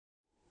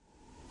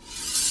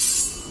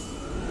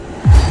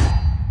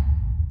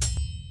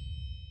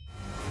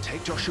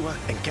Get Joshua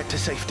and get to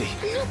safety.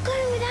 I'm not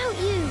going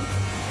without you.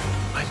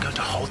 I'm going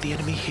to hold the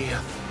enemy here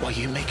while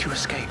you make your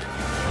escape.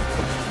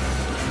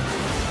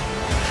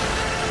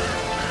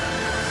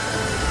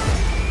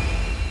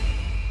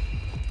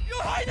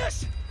 Your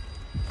Highness!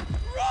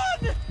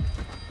 Run!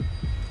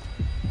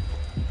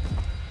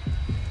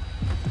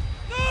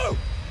 No!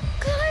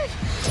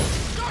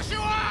 Clive!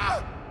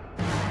 Joshua!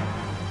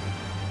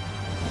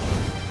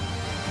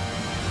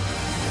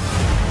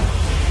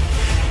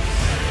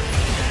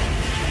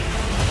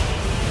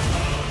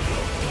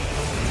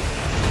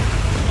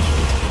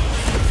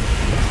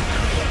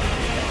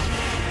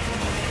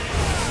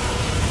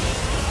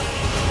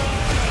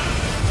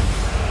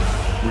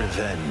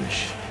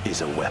 Revenge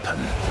is a weapon.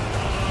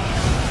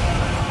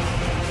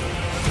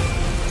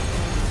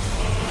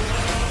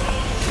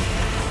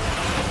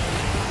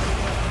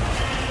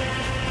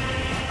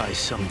 I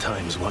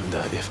sometimes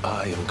wonder if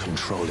I am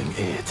controlling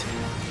it,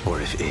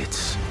 or if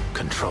it's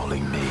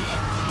controlling me.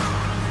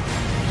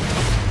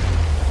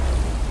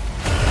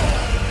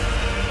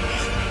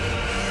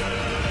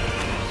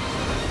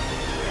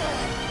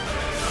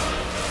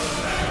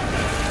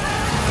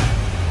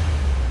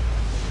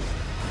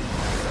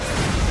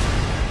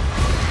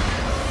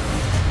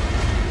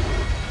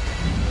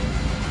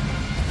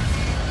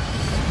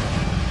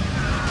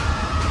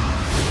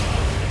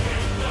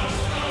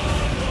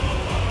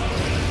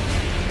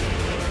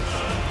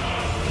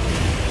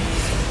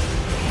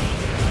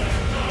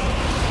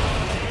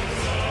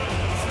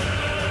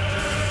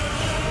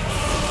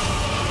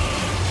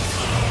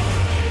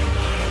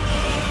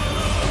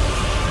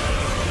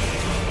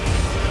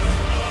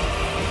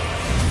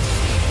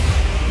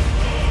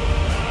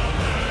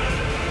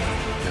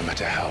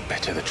 How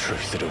bitter the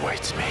truth that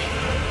awaits me,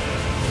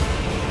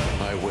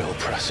 I will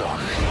press on.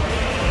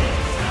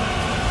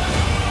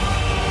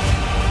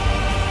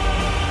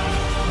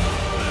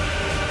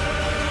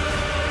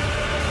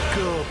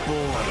 Good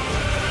boy.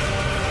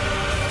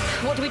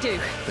 What do we do?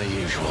 The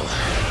usual.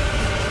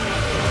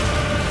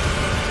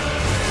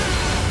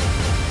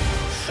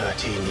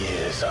 13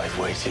 years I've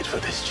waited for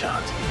this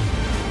chance.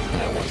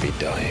 I won't be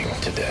dying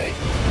today.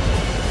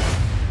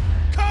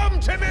 Come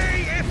to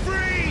me,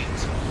 Ifrit!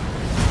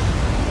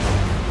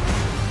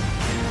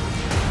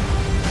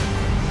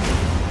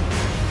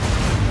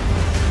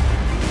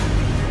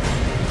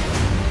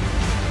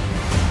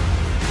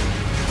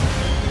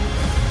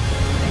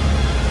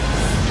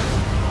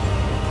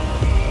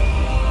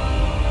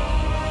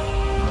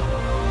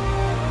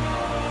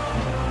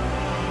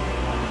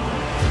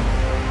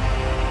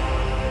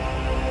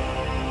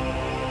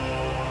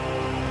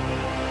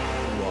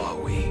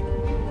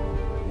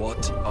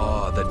 What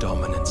are the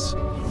dominants?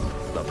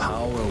 The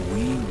power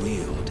we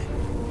wield.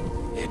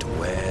 It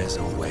wears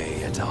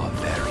away at our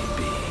very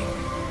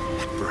being.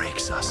 It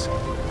breaks us.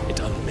 It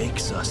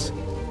unmakes us.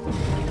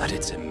 That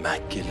its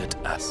immaculate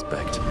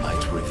aspect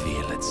might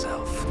reveal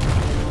itself.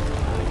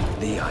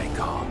 The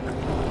icon.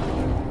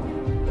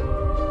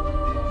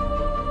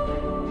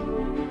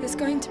 There's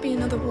going to be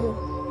another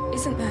war,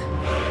 isn't there?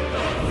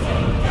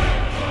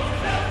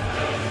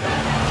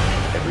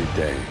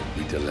 Every day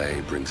we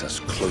delay brings us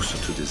closer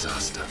to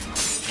disaster.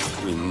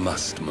 We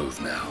must move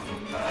now.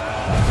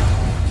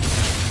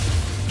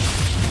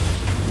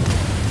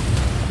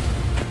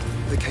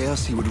 The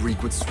chaos he would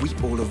wreak would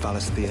sweep all of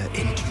Valisthea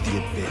into the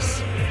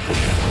abyss.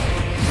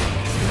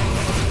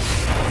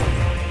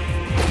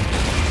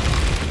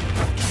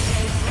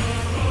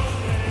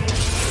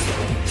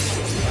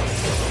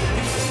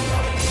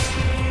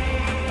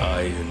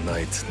 I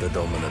unite the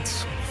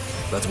dominants,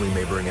 that we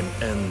may bring an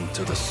end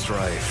to the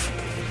strife,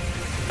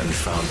 and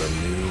found a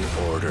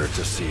new order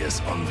to see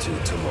us unto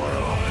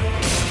tomorrow.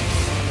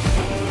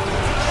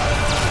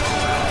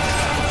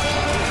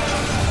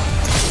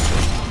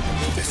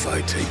 If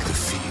I take the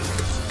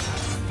field,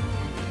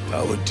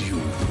 our duel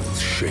will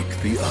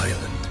shake the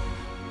island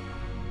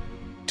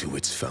to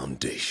its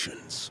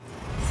foundations.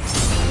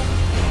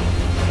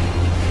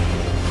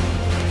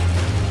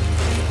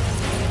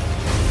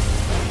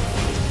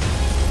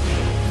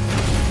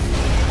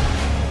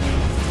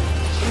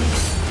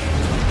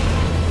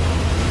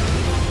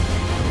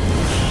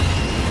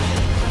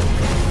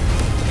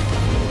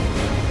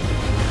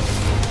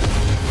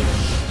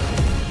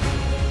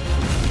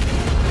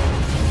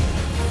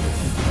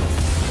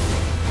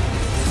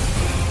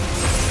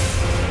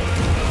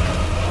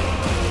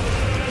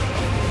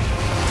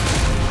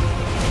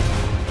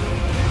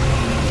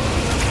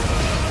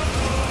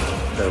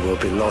 There will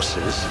be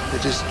losses,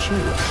 it is true.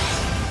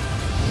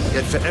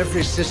 Yet for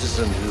every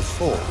citizen who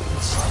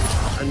falls,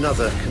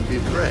 another can be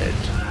bred.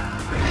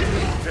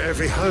 For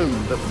every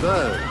home that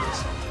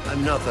burns,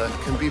 another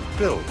can be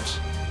built.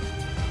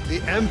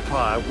 The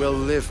Empire will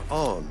live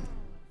on.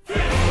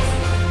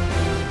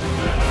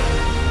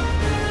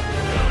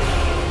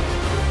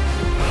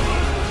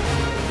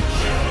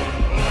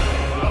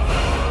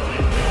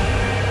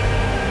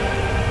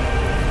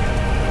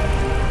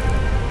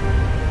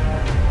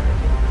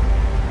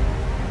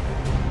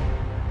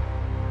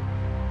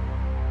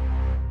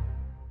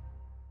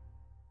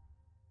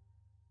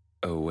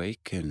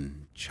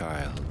 Awaken,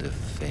 child of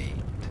fate.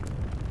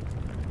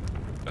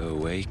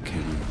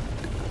 Awaken,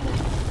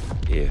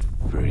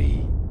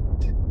 Ifrit.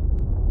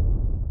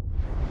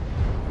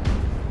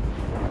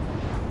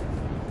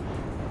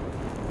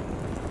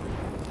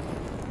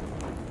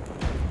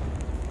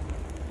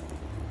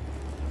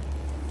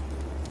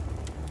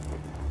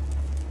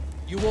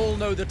 You all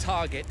know the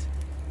target.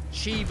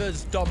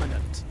 Shiva's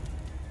dominant.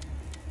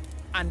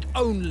 And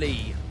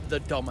only the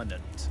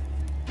dominant.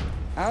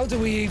 How do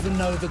we even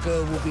know the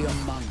girl will be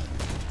among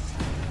us?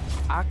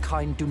 Our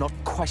kind do not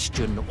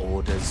question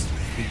orders,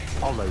 we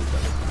follow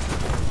them.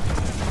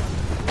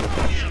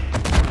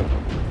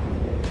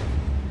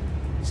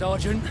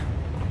 Sergeant,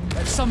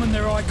 they've summoned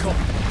their icon.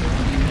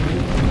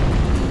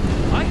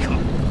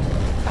 Icon?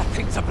 That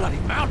thing's a bloody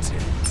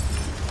mountain!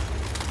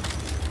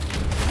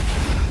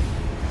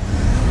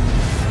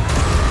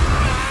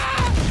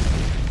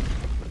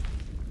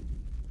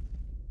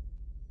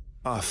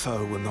 Our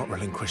foe will not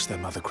relinquish their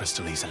mother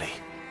crystal easily.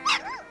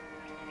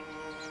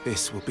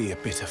 This will be a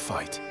bitter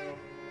fight.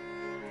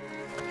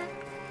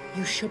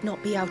 You should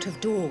not be out of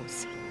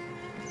doors.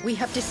 We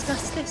have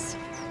discussed this.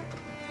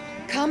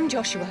 Come,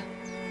 Joshua.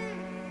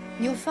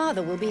 Your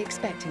father will be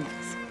expecting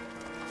us.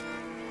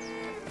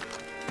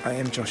 I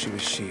am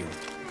Joshua's shield.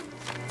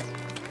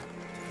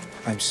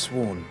 I'm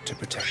sworn to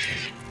protect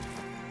him.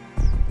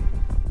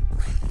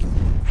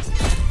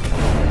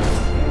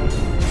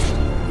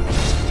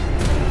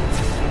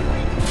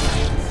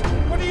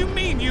 What do you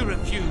mean you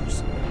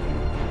refuse?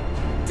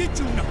 Did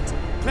you not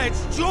pledge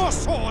your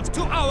sword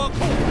to our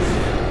cause?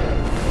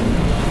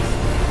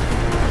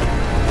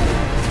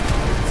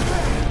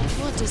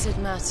 What does it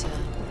matter?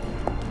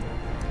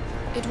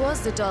 It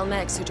was the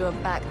Dalmex who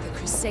drove back the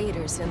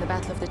Crusaders in the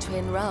Battle of the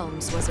Twin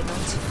Realms, was it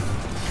not?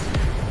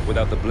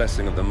 Without the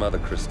blessing of the Mother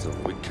Crystal,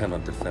 we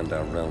cannot defend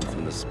our realm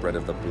from the spread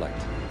of the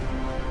Blight.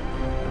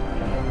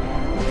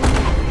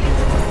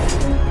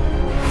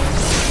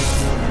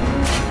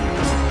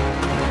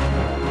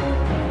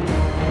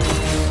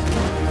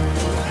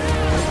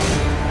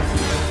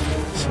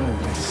 So,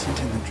 I sent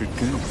in the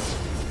Dragoons.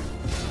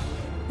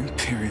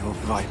 Imperial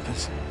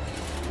Vipers.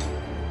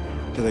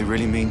 Do they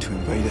really mean to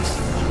invade us?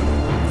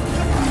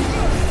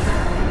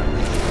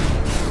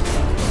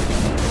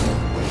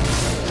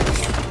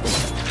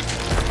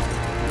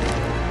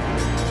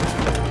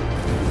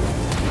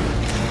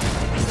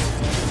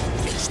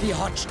 It's the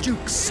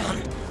Archduke's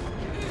son.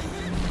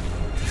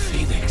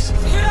 Phoenix.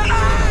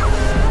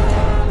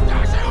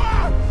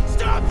 Joshua!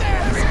 Stop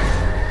this!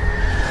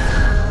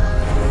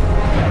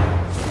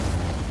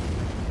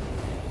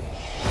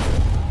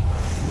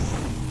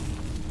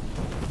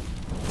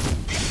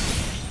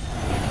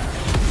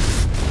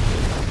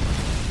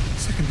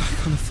 Second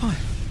icon of fire.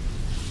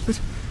 But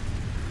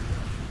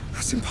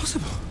that's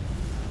impossible.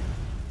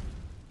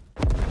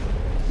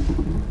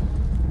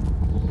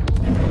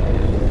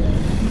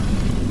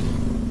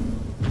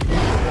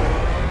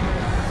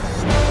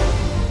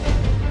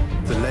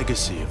 The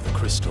legacy of the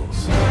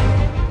crystals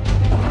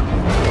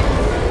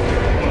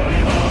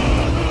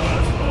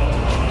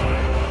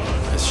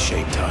has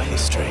shaped our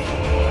history.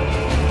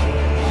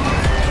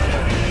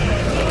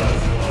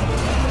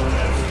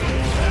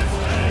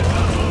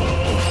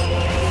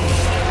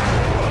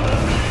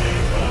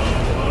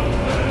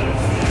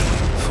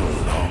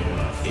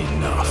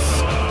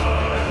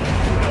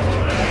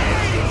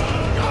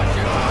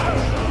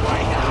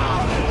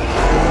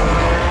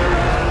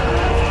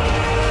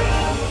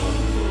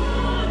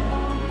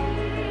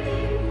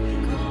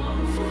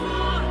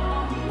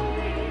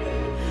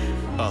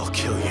 I'll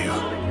kill you.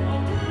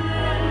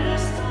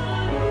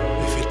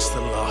 If it's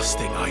the last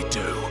thing I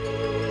do.